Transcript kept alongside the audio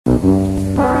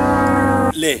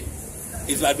ले,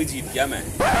 इस बार भी जीत गया मैं।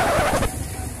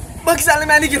 बाकी साले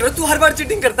मैं नहीं गिर रहा, तू हर बार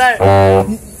चीटिंग करता है।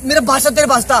 मेरा बादशाह तेरे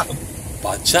पास था।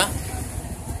 बादशाह?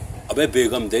 अबे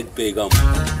बेगम देख बेगम।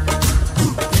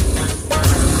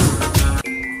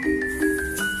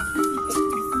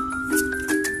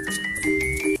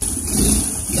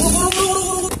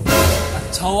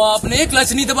 अच्छा हुआ आपने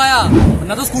क्लच नहीं दबाया,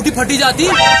 वरना तो स्कूटी फटी जाती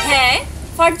है।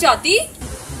 फट जाती।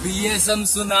 BSM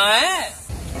सुना है?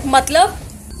 मतलब?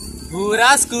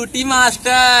 पूरा स्कूटी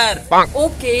मास्टर।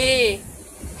 ओके।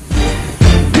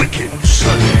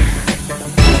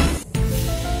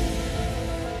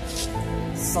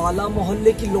 साला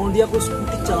मोहल्ले की लौंडिया को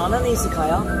स्कूटी चलाना नहीं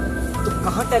सिखाया तो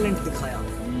कहाँ टैलेंट दिखाया।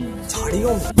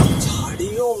 झाड़ियों में,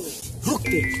 झाड़ियों में। रुक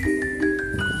दे।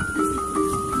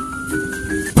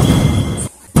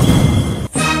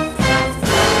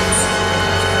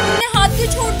 हाथ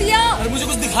क्यों छोड़ दिया? और मुझे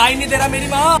कुछ दिखाई नहीं दे रहा मेरी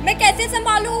माँ। मैं कैसे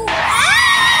संभालूं?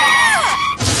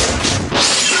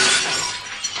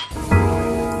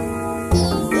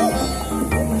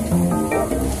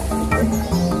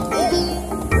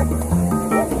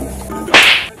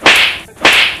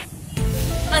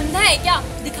 अंधा है क्या?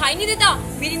 दिखाई नहीं देता?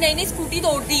 मेरी नई नई स्कूटी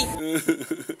तोड़ दी।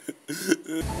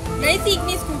 नहीं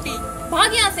सीखनी स्कूटी,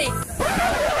 भाग यहाँ से।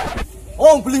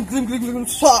 ओम क्लीम क्लीम क्लीम क्लीम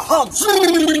स्वाहा।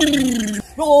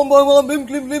 ओम ओम ओम क्लीम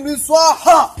क्लीम क्लीम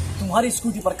स्वाहा। तुम्हारी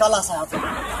स्कूटी पर काला साया था।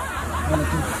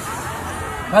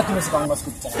 मैं तुम्हें सिखाऊंगा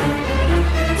स्कूटी चलाना।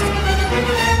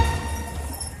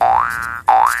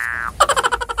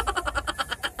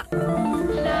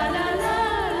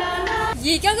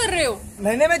 ये क्या कर रहे हो?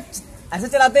 महीने में ऐसे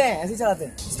चलाते हैं, ऐसे चलाते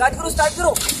हैं। स्टार्ट करो, स्टार्ट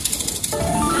करो। चलो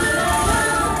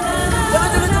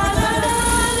चलो चलो चलो चलो।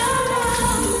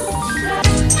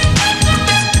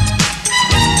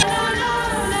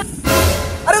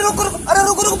 अरे रुको रुको, अरे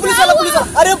रुको रुको, पुलिस वाला, पुलिस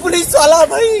वाला। अरे पुलिस वाला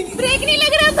भाई, ब्रेक नहीं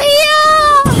लग रहा भैया,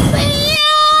 भैया।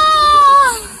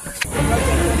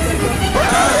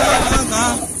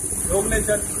 रोक नहीं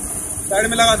सर, साइड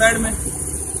में लगा, साइड में।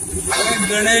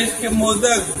 गणेश के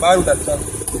मोदक बाहर उठाता।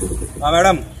 हाँ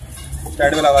मैडम,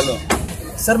 साइड में लगा लो।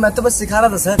 सर मैं तो बस सिखा रहा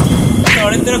था सर।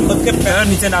 थोड़ी देर खुद के पैर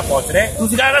नीचे ना पहुंच रहे, तू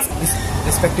सिखा रहा।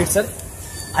 Respected sir,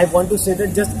 I want to say that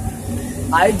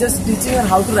I just teaching her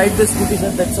how to ride the scooty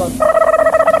sir, that's all.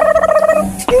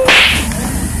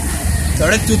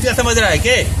 थोड़े चूतिया समझ रहा है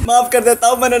के? माफ कर देता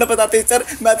हूँ, मैंने न बताती सर।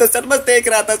 मैं तो सर बस देख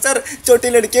रहा था सर, छोटी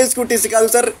लड़की स्कूटी सिखा दूं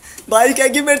सर। भाई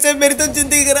कहेगी मेरे से, मेरी तो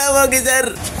जिंदगी खराब होगी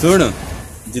सर। सुन,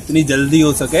 जितनी जल्दी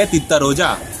हो सके तितर हो जा,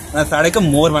 मैं साड़े का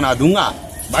मोर बना दूंगा।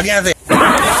 भाग यहाँ से।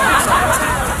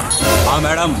 हाँ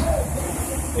मैडम,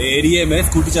 एरिया में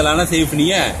स्कूटी चलाना सेफ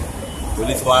नहीं है,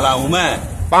 पुलिस वाला हूँ मैं।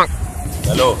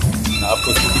 चलो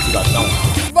आपको स्कूटी सिखाता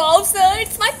हूँ। Wow sir,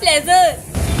 it's my pleasure.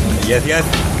 Yes yes,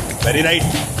 very right,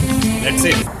 let's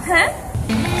sit. हैं?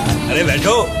 अरे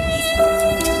बैठो।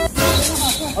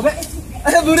 अबे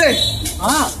अरे बुरे।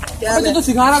 हाँ क्या तू तो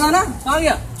सिखा रहा था ना, कहाँ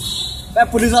गया? मैं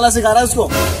पुलिस वाला सिखा रहा है उसको।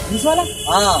 पुलिस वाला?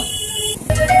 हाँ।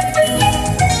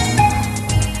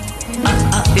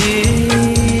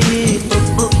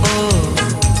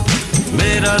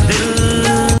 मेरा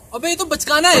दिल। अबे ये तो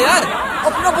बचकाना है यार,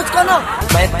 अपना बचकाना।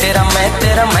 मैं तेरा मैं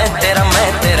तेरा मैं तेरा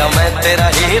मैं तेरा मैं तेरा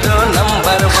हीरो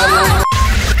नंबर 1।